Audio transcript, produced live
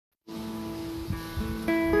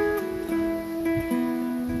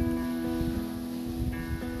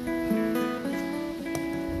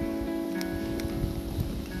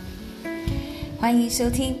欢迎收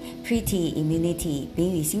听 Pretty Immunity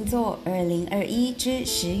丙语星座2021之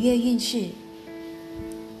10月运势。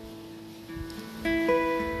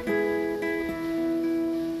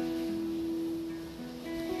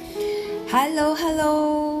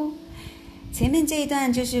Hello， 前面这一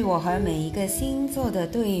段就是我和每一个星座的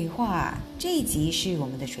对话，这一集是我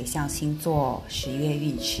们的水象星座10月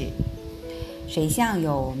运势。水象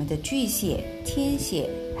有我们的巨蟹、天蝎，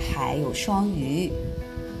还有双鱼。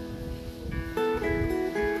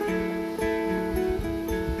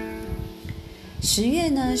10月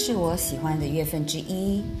呢是我喜欢的月份之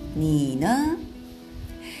一，你呢？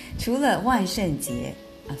除了万圣节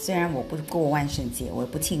虽然我不过万圣节，我也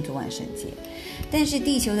不庆祝万圣节，但是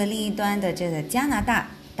地球的另一端的这个加拿大、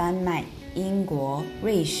丹麦、英国、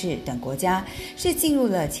瑞士等国家是进入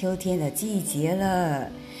了秋天的季节了。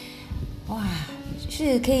哇，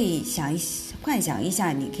是可以幻想一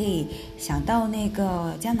下，你可以想到那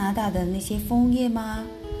个加拿大的那些枫叶吗？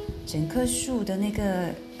整棵树的那个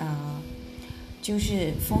就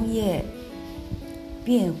是枫叶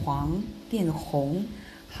变黄变红，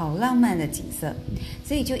好浪漫的景色。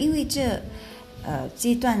所以就因为这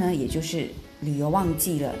阶段呢，也就是旅游旺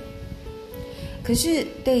季了。可是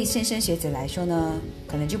对莘莘学子来说呢，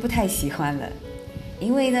可能就不太喜欢了，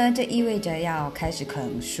因为呢，这意味着要开始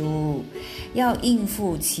啃书，要应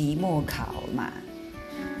付期末考嘛。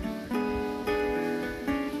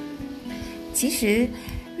其实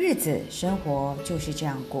日子生活就是这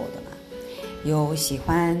样过的嘛。有喜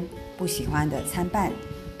欢不喜欢的参半，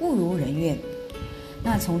不如人愿。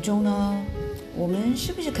那从中呢，我们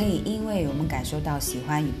是不是可以因为我们感受到喜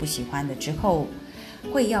欢与不喜欢的之后，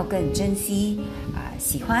会要更珍惜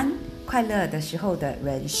喜欢快乐的时候的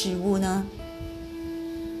人事物呢？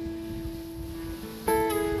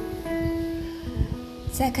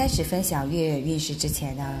在开始分享月运势之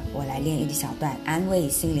前呢，我来练一小段安慰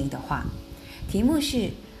心灵的话，题目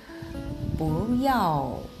是不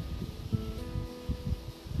要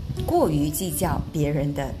过于计较别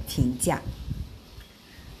人的评价。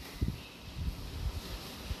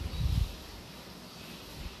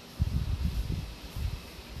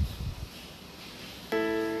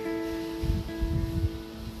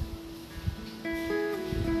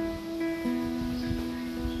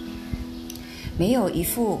没有一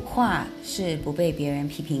幅画是不被别人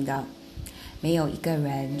批评的，没有一个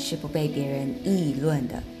人是不被别人议论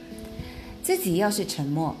的。自己要是沉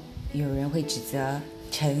默，有人会指责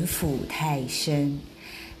城府太深；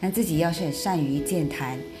那自己要是很善于健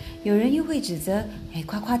谈，有人又会指责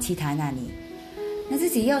夸夸其谈啊你。那自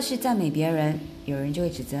己要是赞美别人，有人就会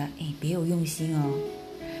指责别有用心哦。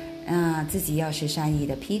那自己要是善意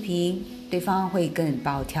的批评，对方会更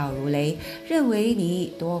暴跳如雷，认为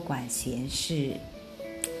你多管闲事。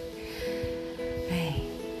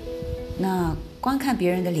那光看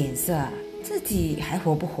别人的脸色，自己还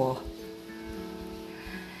活不活？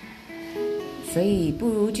所以不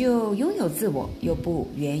如就拥有自我，又不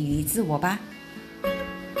源于自我吧。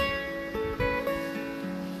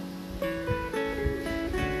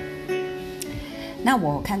那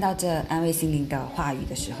我看到这安慰心灵的话语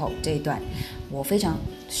的时候，这一段我非常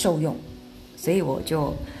受用，所以我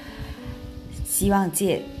就希望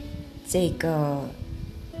借这个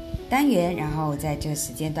单元，然后在这个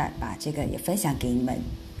时间段把这个也分享给你们，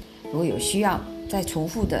如果有需要再重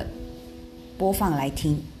复的播放来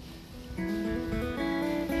听。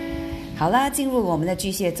好了，进入我们的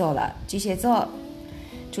巨蟹座了。巨蟹座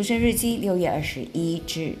出生日期6月21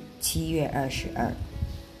至7月22。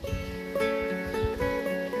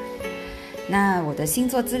那我的星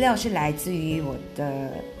座资料是来自于我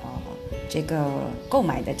的这个购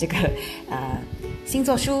买的这个星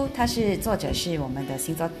座书，作者是我们的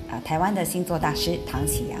星座台湾的星座大师唐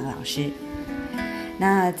启阳老师。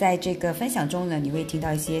那在这个分享中呢，你会听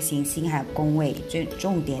到一些行星还有宫位，最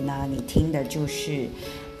重点呢，你听的就是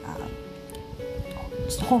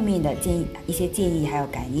后面的一些建议还有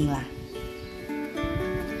感应啦。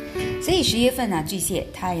所以10月份呢，巨蟹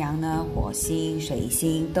太阳呢、火星、水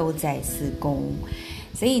星都在4宫，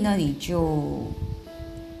所以呢，你就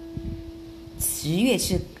10月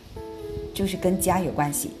就是跟家有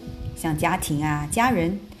关系，像家庭啊、家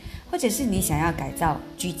人，或者是你想要改造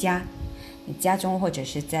居家，你家中或者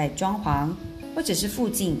是在装潢，或者是附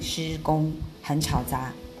近施工很吵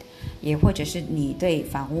杂，也或者是你对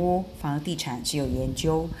房地产是有研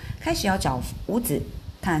究，开始要找屋子、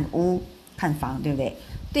看屋、看房，对不对？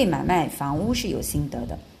对买卖房屋是有心得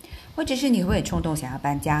的，或者是你会冲动想要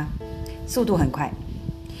搬家，速度很快，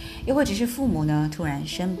又或者是父母呢突然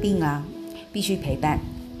生病啊，必须陪伴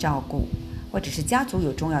照顾，或者是家族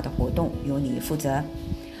有重要的活动由你负责，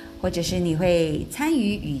或者是你会参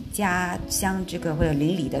与与家乡这个会有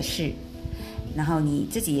邻里的事，然后你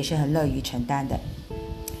自己也是很乐于承担的。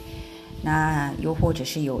那又或者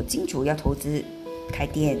是有金主要投资开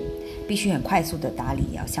店，必须很快速的打理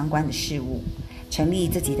相关的事务，成立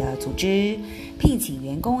自己的组织，聘请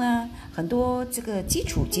员工啊，很多这个基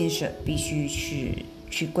础建设必须是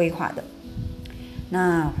去规划的。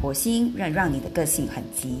那火星让你的个性很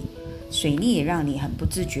急，水逆也让你很不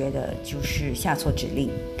自觉的就是下错指令，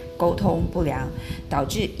沟通不良，导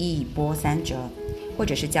致一波三折，或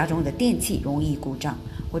者是家中的电器容易故障，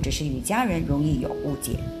或者是与家人容易有误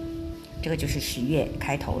解。这个就是10月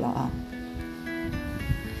开头了啊。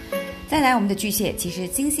再来我们的巨蟹，其实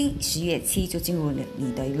金星10月7就进入了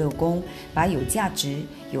你的6宫，把有价值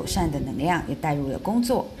友善的能量也带入了工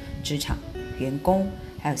作、职场、员工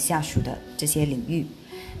还有下属的这些领域。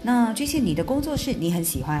那巨蟹你的工作是你很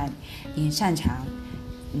喜欢，你很擅长，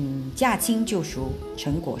驾轻就熟，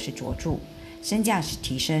成果是卓著，身价是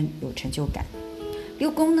提升，有成就感。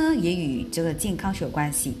6宫呢也与这个健康是有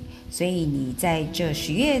关系，所以你在这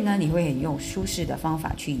10月呢，你会很用舒适的方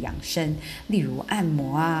法去养生，例如按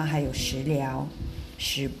摩啊，还有食疗、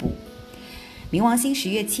食补。冥王星10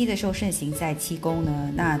月7的时候盛行在7宫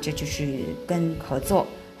呢，那这就是跟合作、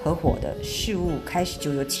合伙的事物开始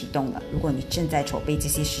就有启动了。如果你正在筹备这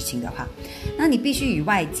些事情的话，那你必须与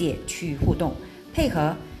外界去互动配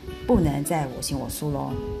合，不能再我行我素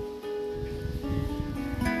咯。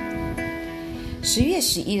10月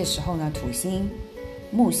11的时候呢，土星、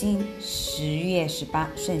木星10月18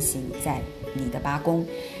盛行在你的8宫，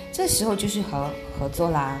这时候就是合作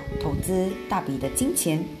啦，投资大笔的金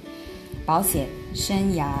钱、保险、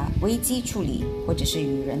生涯危机处理，或者是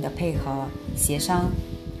与人的配合协商，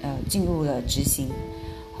进入了执行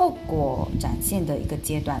后果展现的一个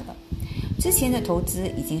阶段了。之前的投资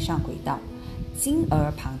已经上轨道，金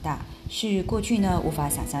额庞大，是过去呢无法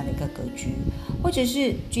想象的一个格局，或者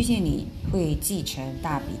是巨蟹你会继承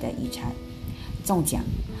大笔的遗产、中奖，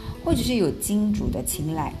或者是有金主的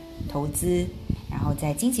青睐投资，然后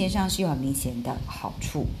在金钱上是有很明显的好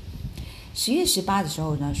处。10月18的时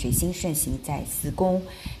候呢，水星顺行在4宫，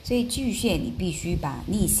所以巨蟹你必须把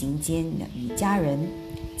逆行间与家人、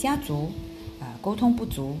家族沟通不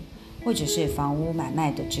足，或者是房屋买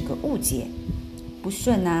卖的这个误解不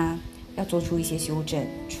顺啊，要做出一些修正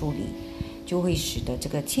处理，就会使得这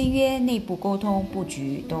个签约、内部沟通、布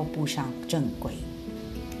局都步上正轨。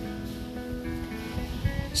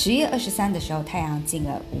10月23的时候，太阳进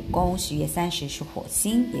了5宫，10月30是火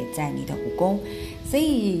星也在你的5宫，所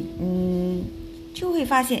以就会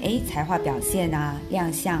发现才华表现啊、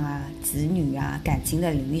亮相啊、子女啊、感情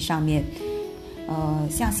的领域上面，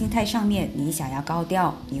像心态上面，你想要高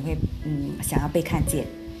调，你会想要被看见，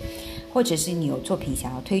或者是你有作品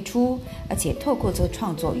想要推出，而且透过这个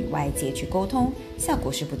创作与外界去沟通，效果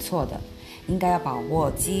是不错的，应该要把握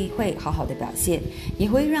机会，好好的表现，也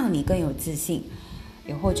会让你更有自信。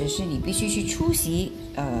又或者是你必须去出席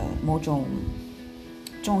某种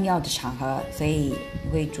重要的场合，所以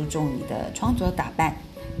你会注重你的穿着打扮，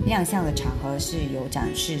亮相的场合是有展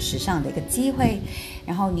示时尚的一个机会，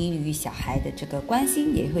然后你与小孩的这个关系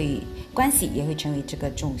也会成为这个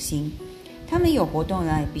重心。他们有活动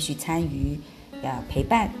呢，必须参与陪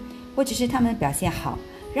伴，或者是他们表现好，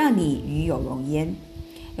让你与有荣焉，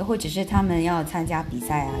又或者是他们要参加比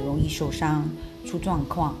赛啊，容易受伤出状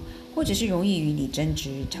况，或者是容易与你争执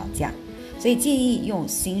吵架，所以建议用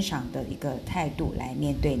欣赏的一个态度来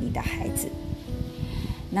面对你的孩子。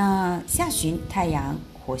那下旬太阳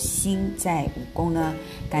火星在5宫呢，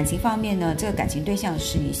感情方面呢，这个感情对象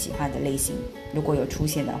是你喜欢的类型，如果有出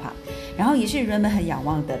现的话，然后也是人们很仰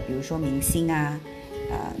望的，比如说明星啊、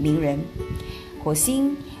名人，火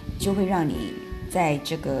星就会让你在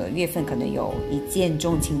这个月份可能有一见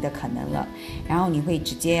钟情的可能了，然后你会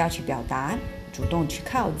直接要去表达，主动去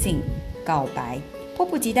靠近、告白，迫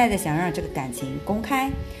不及待的想让这个感情公开，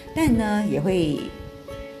但呢也会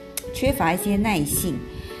缺乏一些耐性，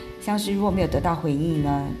像是如果没有得到回应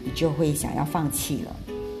呢，你就会想要放弃了。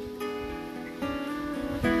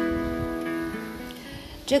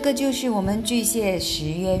这个就是我们巨蟹10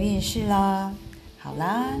月运势啦。好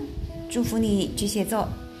啦，祝福你巨蟹座，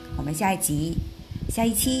我们下一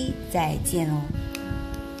期再见哦。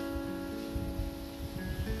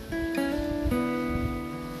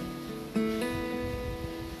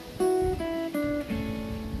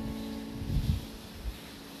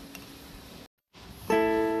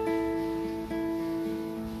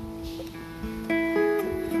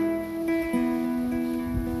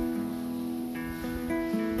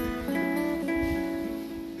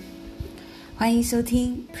欢迎收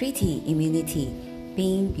听 Pretty Immunity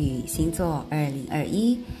冰与星座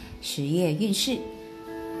2021 10月运势。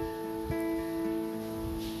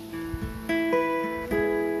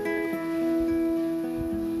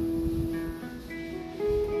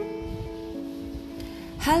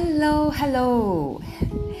Hello，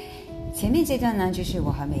前面这段呢，就是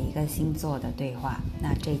我和每一个星座的对话。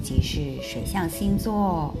那这集是水象星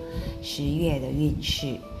座10月的运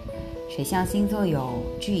势。水象星座有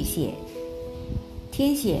巨蟹、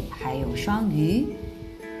天蝎，还有双鱼。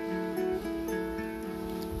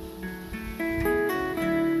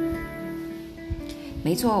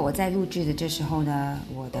没错，我在录制的这时候呢，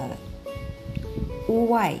我的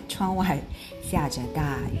窗外下着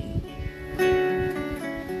大雨，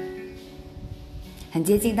很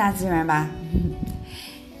接近大自然吧。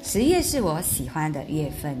10月是我喜欢的月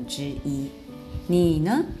份之一，你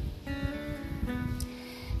呢？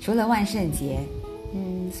除了万圣节，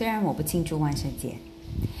虽然我不庆祝万圣节，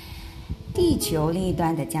地球另一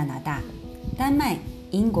端的加拿大、丹麦、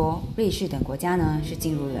英国、瑞士等国家呢，是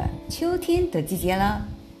进入了秋天的季节了。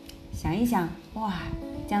想一想，哇，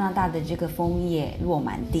加拿大的这个枫叶落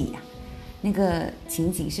满地啊，那个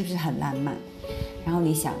情景是不是很浪漫？然后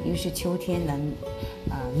你想，又是秋天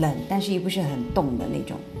冷，但是又不是很冻的那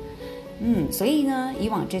种。所以呢，以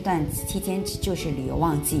往这段期间就是旅游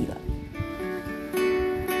旺季了。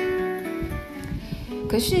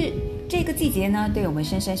可是这个季节呢，对我们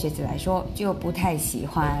莘莘学子来说就不太喜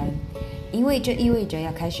欢，因为这意味着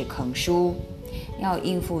要开始啃书，要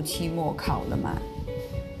应付期末考了嘛。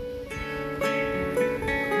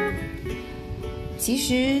其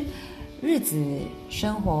实日子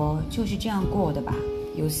生活就是这样过的吧，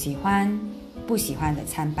有喜欢不喜欢的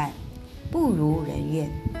参半，不如人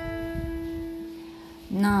愿。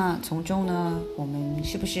那从中呢，我们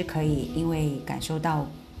是不是可以因为感受到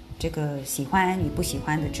这个喜欢与不喜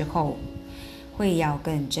欢的之后，会要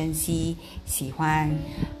更珍惜喜欢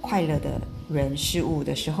快乐的人事物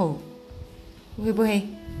的时候，会不会？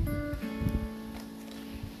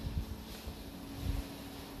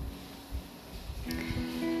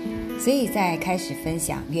所以在开始分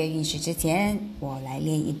享月运势之前，我来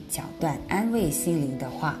练一小段安慰心灵的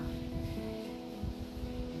话。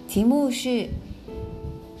题目是：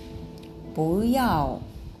不要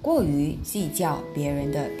过于计较别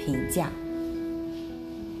人的评价。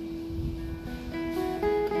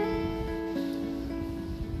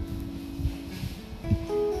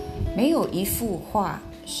没有一幅画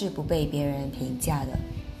是不被别人评价的，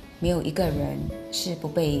没有一个人是不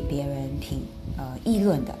被别人议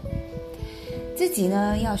论的。自己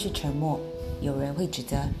呢，要是沉默，有人会指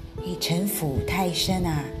责城府太深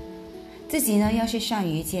啊；自己呢，要是善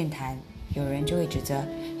于健谈，有人就会指责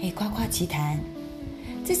夸夸其谈；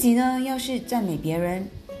自己呢，要是赞美别人，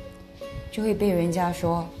就会被人家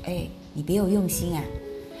说你别有用心啊。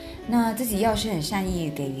那自己要是很善意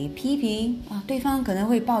给予批评啊，对方可能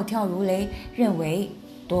会暴跳如雷，认为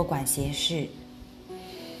多管闲事。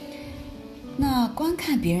那光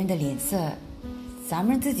看别人的脸色，咱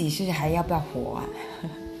们自己是还要不要活啊？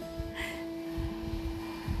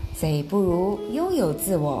所以不如拥有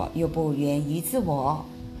自我，又不源于自我。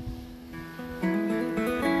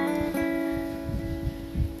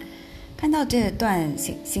看到这段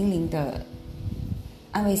心灵的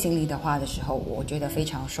安慰心灵的话的时候，我觉得非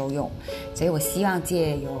常受用，所以我希望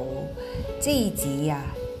借由这一集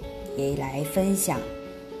也来分享。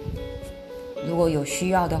如果有需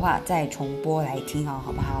要的话，再重播来听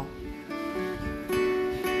好不好？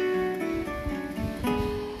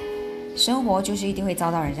生活就是一定会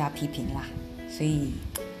遭到人家批评啦，所以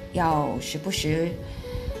要时不时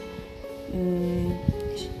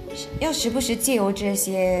借由这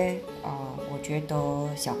些我觉得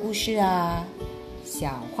小故事啊、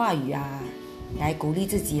小话语啊，来鼓励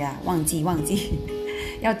自己忘记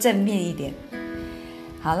要正面一点。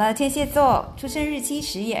好了，天蝎座出生日期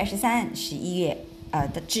10月23，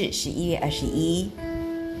至11月21。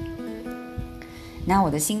那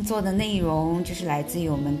我的星座的内容就是来自于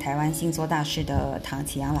我们台湾星座大师的唐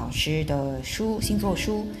启阳老师的星座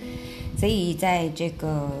书，所以在这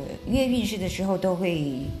个月运势的时候都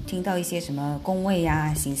会听到一些什么宫位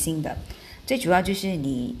行星的，最主要就是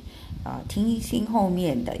你听听后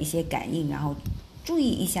面的一些感应，然后注意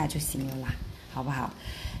一下就行了啦，好不好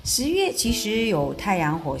？10月其实有太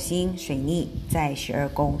阳、火星、水逆在12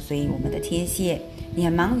宫，所以我们的天蝎，你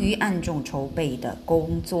很忙于暗中筹备的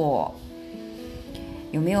工作，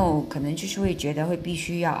有没有可能就是会觉得会必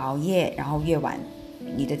须要熬夜，然后越晚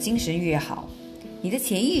你的精神越好，你的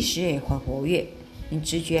潜意识也很活跃，你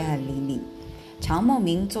直觉很灵敏，常莫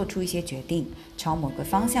名做出一些决定，朝某个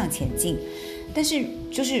方向前进。但是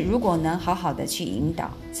就是如果能好好的去引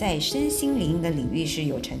导，在身心灵的领域是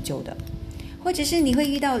有成就的，或者是你会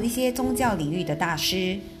遇到一些宗教领域的大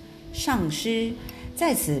师、上师，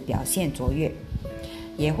在此表现卓越，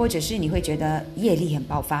也或者是你会觉得业力很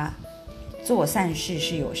爆发，做善事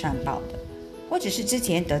是有善报的，或者是之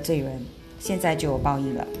前得罪人，现在就有报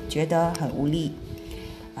应了，觉得很无力，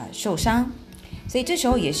受伤，所以这时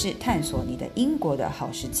候也是探索你的因果的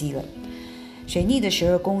好时机了。水逆的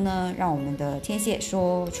12宫呢，让我们的天蝎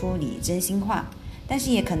说出你真心话，但是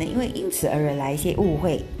也可能因此而来一些误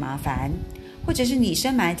会、麻烦，或者是你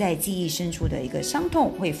深埋在记忆深处的一个伤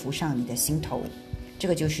痛会浮上你的心头，这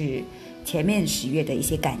个就是前面10月的一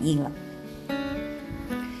些感应了。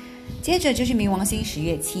接着就是冥王星10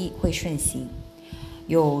月7会顺行，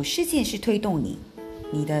有事件是推动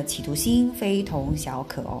你的企图心非同小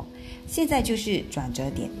可哦。现在就是转折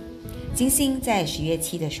点，金星在10月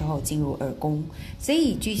7的时候进入2宫，所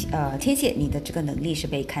以天蝎你的这个能力是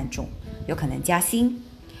被看重，有可能加薪，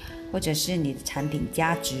或者是你的产品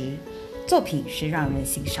价值、作品是让人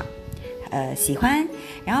欣赏、喜欢，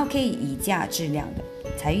然后可以以价质量的。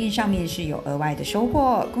财运上面是有额外的收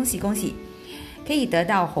获，恭喜恭喜！可以得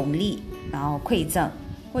到红利，然后馈赠，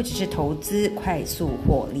或者是投资快速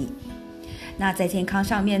获利。那在健康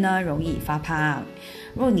上面呢，容易发胖。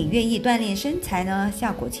若你愿意锻炼身材呢，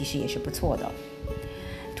效果其实也是不错的。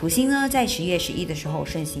土星呢，在10月11的时候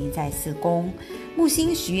顺行在4宫，木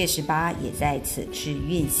星10月18也在此次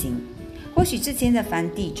运行。或许之前的房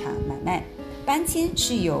地产买卖搬迁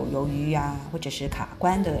是有犹豫或者是卡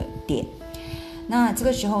关的点，那这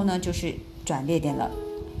个时候呢，就是转捩点了。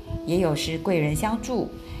也有是贵人相助，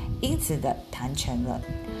因此的谈成了。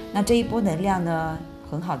那这一波能量呢，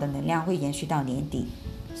很好的能量会延续到年底，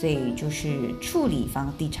所以就是处理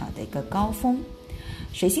房地产的一个高峰。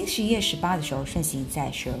水星11月18的时候顺行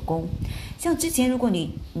在12宫，像之前如果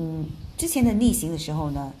你之前的逆行的时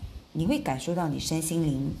候呢，你会感受到你身心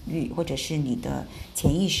灵域或者是你的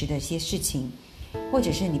潜意识的一些事情，或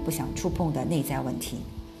者是你不想触碰的内在问题。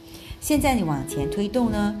现在你往前推动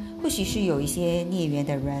呢，或许是有一些孽缘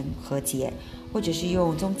的人和解，或者是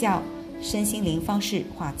用宗教、身心灵方式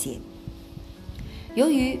化解。由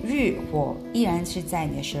于日火依然是在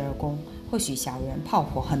你的12宫，或许小人炮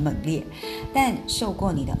火很猛烈，但受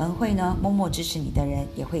过你的恩惠呢，默默支持你的人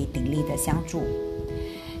也会鼎力的相助。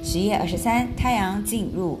10月23太阳进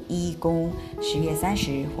入1宫，10月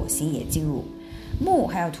30火星也进入，木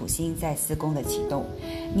还有土星在4宫的启动，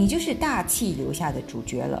你就是大气留下的主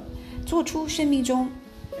角了，做出生命中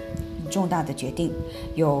重大的决定，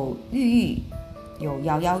有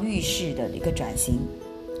摇摇欲试的一个转型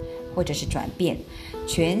或者是转变，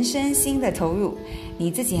全身心的投入，你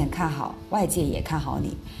自己很看好，外界也看好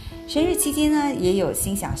你。生日期间呢，也有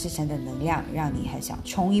心想事成的能量，让你很想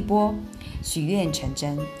冲一波，许愿成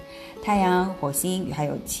真。太阳、火星还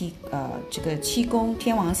有这个7宫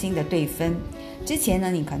天王星的对分，之前呢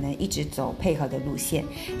你可能一直走配合的路线，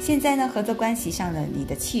现在呢合作关系上的你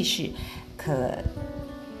的气势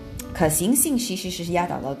可行性其实是压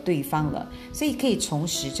倒到对方了，所以可以重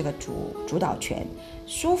拾这个主导权，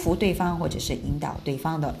说服对方或者是引导对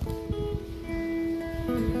方的。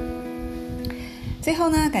最后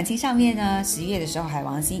呢，感情上面呢，10月的时候海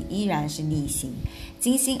王星依然是逆行，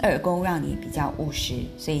金星2宫让你比较务实，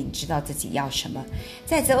所以你知道自己要什么，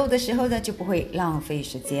在择偶的时候呢就不会浪费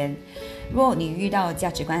时间。若你遇到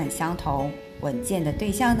价值观很相同、稳健的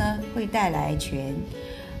对象呢，会带来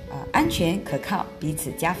安全可靠、彼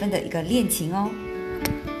此加分的一个恋情哦。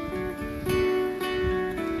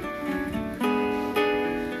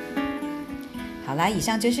好啦，以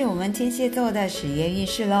上就是我们天蝎座的10月运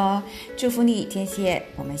势咯，祝福你天蝎，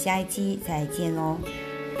我们下一期再见咯。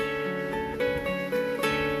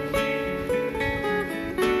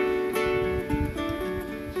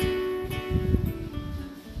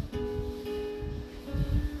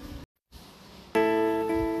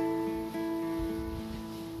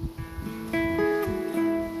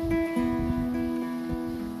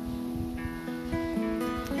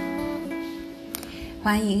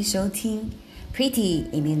欢迎收听 Pretty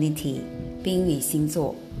Immunity 冰雨星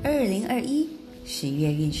座2021 10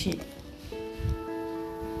月运势。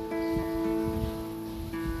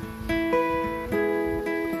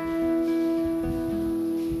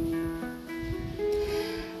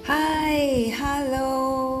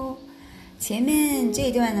Hello， 前面这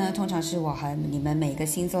一段呢，通常是我和你们每个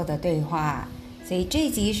星座的对话，所以这一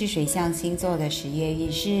集是水象星座的10月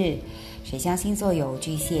运势。水象星座有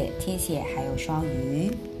巨蟹、天蝎还有双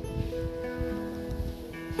鱼。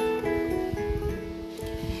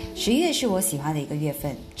10月是我喜欢的一个月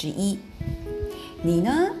份之一。你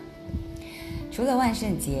呢？除了万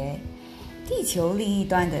圣节，地球另一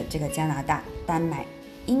端的这个加拿大、丹麦、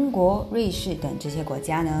英国、瑞士等这些国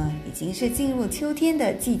家呢，已经是进入秋天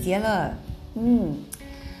的季节了。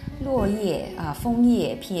落叶枫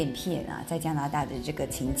叶片片在加拿大的这个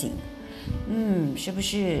情景，是不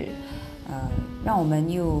是让我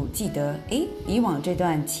们又记得以往这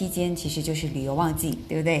段期间其实就是旅游旺季，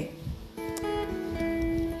对不对？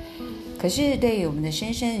可是对于我们的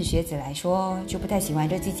莘莘学子来说，就不太喜欢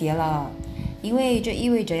这季节了，因为这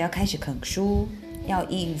意味着要开始啃书，要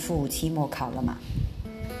应付期末考了嘛。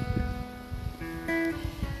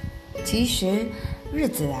其实日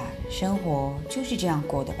子啊，生活就是这样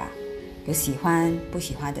过的吧，有喜欢不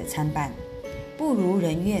喜欢的参半，不如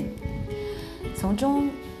人愿。从中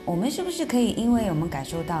我们是不是可以因为我们感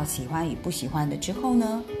受到喜欢与不喜欢的之后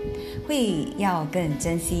呢，会要更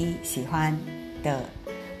珍惜喜欢的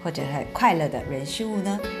或者很快乐的人事物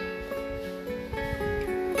呢？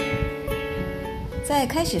在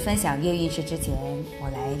开始分享月运势之前，我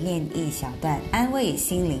来念一小段安慰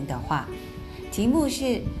心灵的话，题目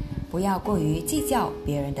是不要过于计较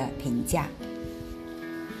别人的评价。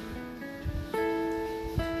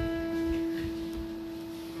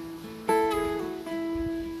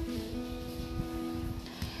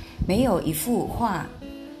没有一幅画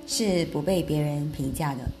是不被别人评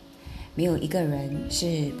价的，没有一个人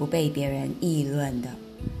是不被别人议论的。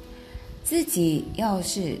自己要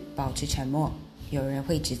是保持沉默，有人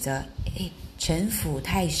会指责城府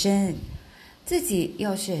太深；自己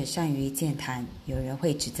要是很善于健谈，有人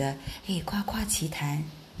会指责夸夸其谈。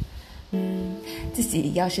自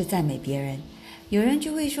己要是赞美别人，有人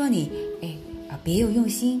就会说你别有用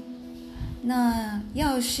心。那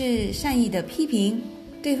要是善意的批评，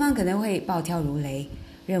对方可能会暴跳如雷，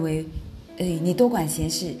认为你多管闲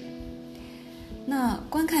事。那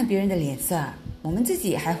观看别人的脸色啊，我们自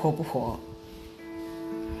己还活不活？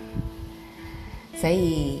所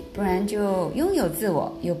以不然就拥有自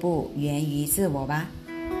我，又不源于自我吧。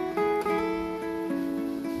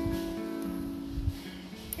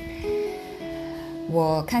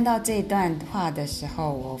我看到这段话的时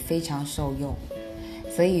候，我非常受用，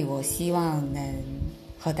所以我希望能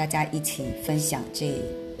和大家一起分享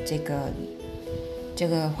这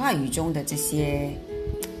个话语中的这些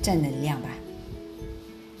正能量吧。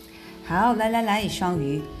好，来，双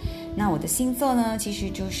鱼。那我的星座呢，其实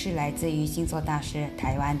就是来自于星座大师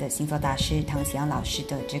台湾的星座大师唐启阳老师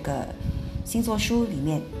的这个星座书里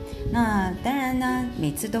面。那当然呢，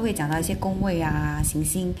每次都会讲到一些宫位啊、行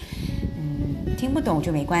星，听不懂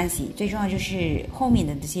就没关系，最重要就是后面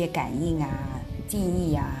的这些感应啊、建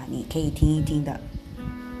议啊，你可以听一听的。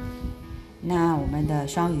那我们的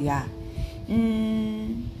双鱼啊，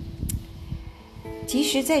其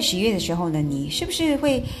实在10月的时候呢，你是不是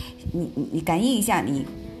会你感应一下你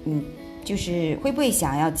就是会不会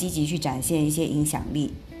想要积极去展现一些影响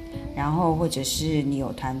力，然后或者是你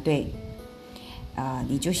有团队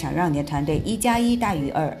你就想让你的团队1+1大于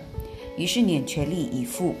2，于是你全力以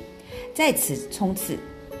赴在此冲刺，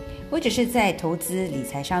或者是在投资理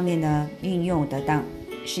财上面呢运用得当，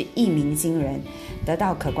是一鸣惊人，得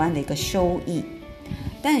到可观的一个收益。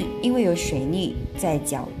但因为有水逆在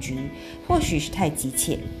搅局，或许是太急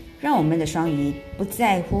切，让我们的双鱼不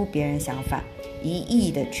在乎别人想法，一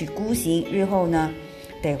意的去孤行，日后呢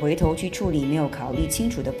得回头去处理没有考虑清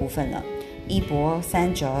楚的部分了，一波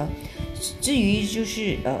三折。至于就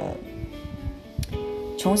是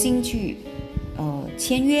重新去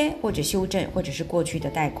签约或者修正，或者是过去的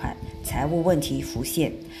贷款财务问题浮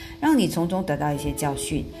现，让你从中得到一些教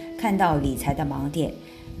训，看到理财的盲点，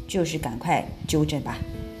就是赶快纠正吧。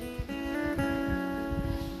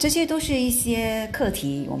这些都是一些课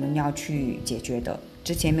题我们要去解决的，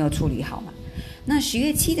之前没有处理好嘛。那10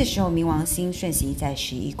月7的时候，冥王星顺行在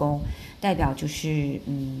11宫，代表就是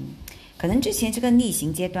可能之前这个逆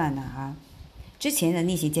行阶段呢之前的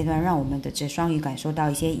逆行阶段让我们的这双鱼感受到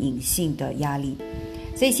一些隐性的压力，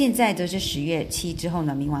所以现在的这10月7之后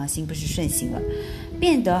呢，冥王星不是顺行了，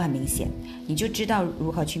变得很明显，你就知道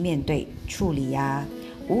如何去面对处理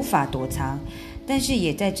无法躲藏，但是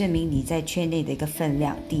也在证明你在圈内的一个分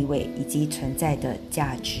量、地位以及存在的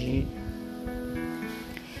价值。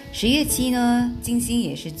10月7呢，金星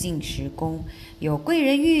也是进10宫，有贵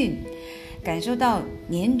人运，感受到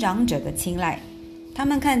年长者的青睐，他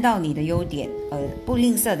们看到你的优点，不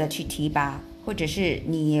吝啬的去提拔，或者是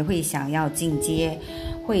你也会想要进阶，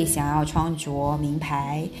会想要穿着名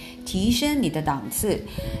牌，提升你的档次，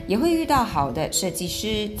也会遇到好的设计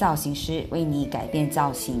师、造型师为你改变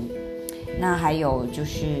造型。那还有就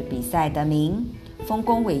是比赛得名、丰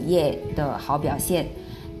功伟业的好表现，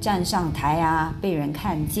站上台被人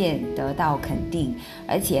看见，得到肯定，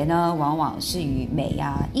而且呢，往往是与美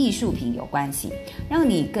艺术品有关系，让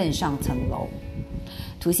你更上层楼。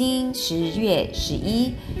土星10月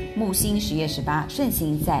11，木星10月18，顺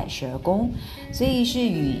行在12宫，所以是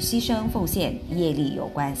与牺牲奉献、业力有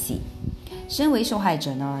关系。身为受害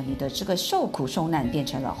者呢，你的这个受苦受难变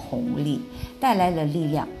成了红利，带来了力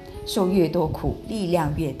量，受越多苦，力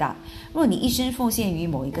量越大。若你一生奉献于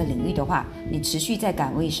某一个领域的话，你持续在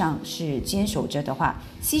岗位上是坚守着的话，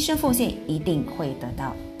牺牲奉献一定会得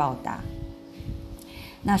到报答。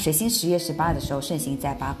那水星10月18的时候盛行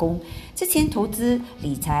在8宫，之前投资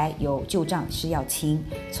理财有旧账是要清，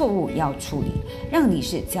错误要处理，让你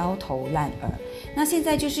是焦头烂额。那现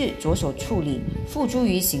在就是着手处理，付诸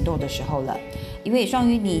于行动的时候了。因为双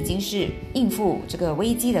鱼你已经是应付这个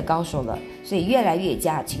危机的高手了，所以越来越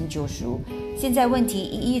驾轻就熟。现在问题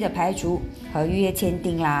一一的排除，合约签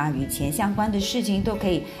订啦，与钱相关的事情都可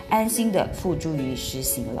以安心的付诸于实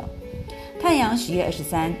行了。太阳10月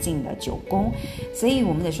23进了9宫，所以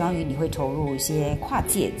我们的双鱼你会投入一些跨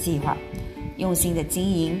界计划，用心的经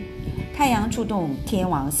营。太阳触动天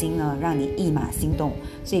王星呢，让你一马心动，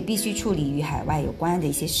所以必须处理与海外有关的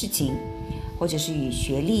一些事情，或者是与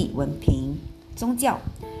学历、文凭、宗教、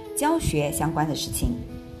教学相关的事情，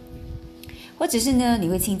或者是呢，你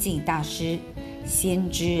会亲近大师、先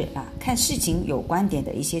知看事情有观点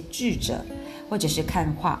的一些智者，或者是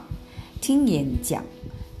看画、听演讲。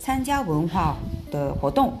参加文化的活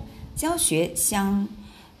动，教学相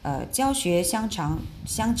长，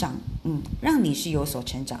让你是有所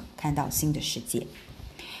成长，看到新的世界。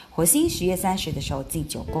火星10月30的时候进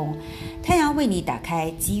9宫，太阳为你打开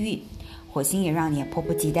机遇，火星也让你迫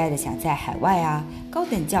不及待的想在海外高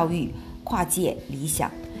等教育、跨界理想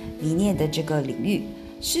理念的这个领域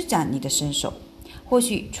施展你的身手。或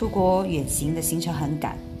许出国远行的行程很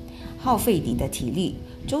赶，耗费你的体力，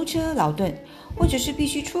舟车劳顿，或者是必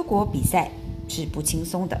须出国比赛，是不轻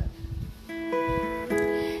松的。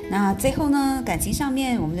那最后呢，感情上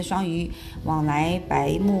面我们的双鱼往来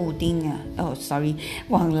白木丁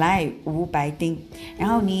往来无白丁，然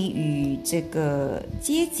后你与这个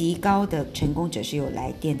阶级高的成功者是有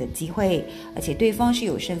来电的机会，而且对方是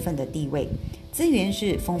有身份的地位，资源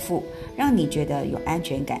是丰富，让你觉得有安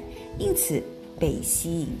全感，因此被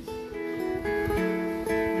吸引。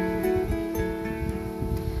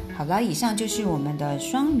好了，以上就是我们的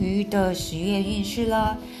双鱼的10月运势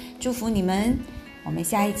了，祝福你们，我们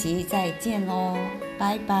下一集再见咯，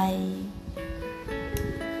拜拜。